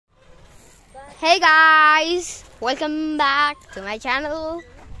Hey guys, welcome back to my channel.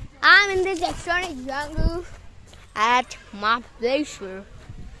 I'm in this exotic jungle at Mahabaleshwar.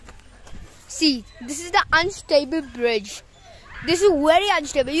 See, this is the unstable bridge. This is very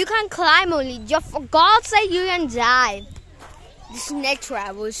unstable. You can climb only. Just for God's sake, you can die. This is neck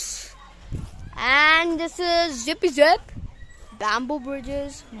travels. And this is Zippy Zip. Bamboo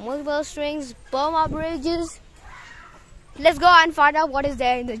bridges, multiple strings, Burma bridges. Let's go and find out what is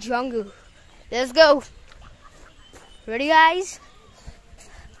there in the jungle. Let's go. Ready, guys?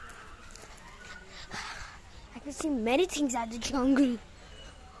 I can see many things at the jungle.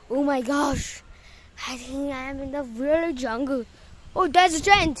 Oh my gosh. I think I am in the real jungle. Oh, there's a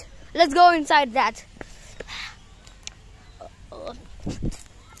tent. Let's go inside that. I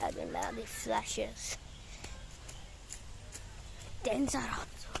don't know the flashes. Tents are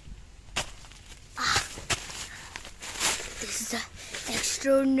also. This is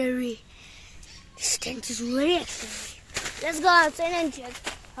extraordinary. This tent is very extraordinary. Let's go outside and check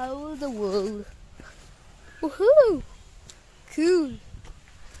how the world. Woohoo! Cool.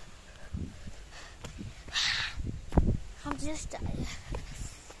 I'm just tired.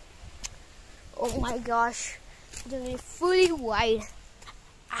 Oh my gosh. It's going to be fully wide.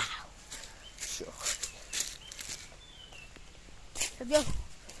 Ow. Sure. Let's go.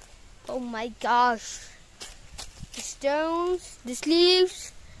 Oh my gosh. The stones, the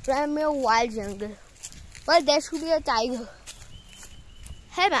leaves, remind me of wild jungle. But there should be a tiger.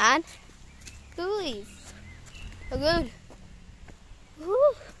 Hey man. The leaves. Oh good. Woo.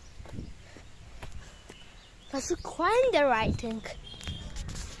 I should climb there, I think.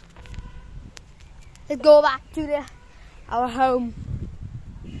 Let's go back to our home.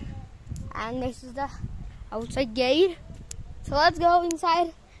 And this is the outside gate. So let's go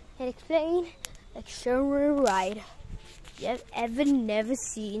inside and explain the extraordinary ride you have ever never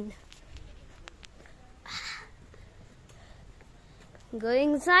seen.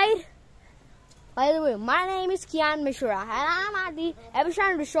 Going inside. By the way, my name is Kian Mishra and I'm at the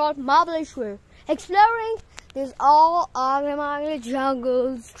Evershine Resort, Mahabaleshwar, exploring this all among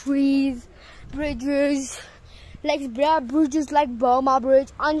jungles, trees, bridges, like bridges like Burma Bridge,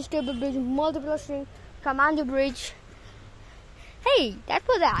 Unstable Bridge, multiple string, Commander Bridge. Hey, that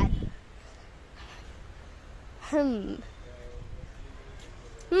was that.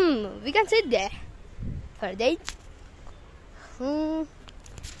 We can sit there for a date.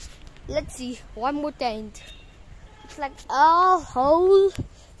 Let's see, one more tent. It's like a whole.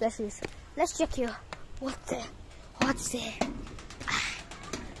 Let's check here. What's there? What's there?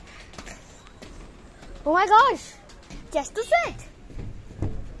 Oh my gosh, just to sit.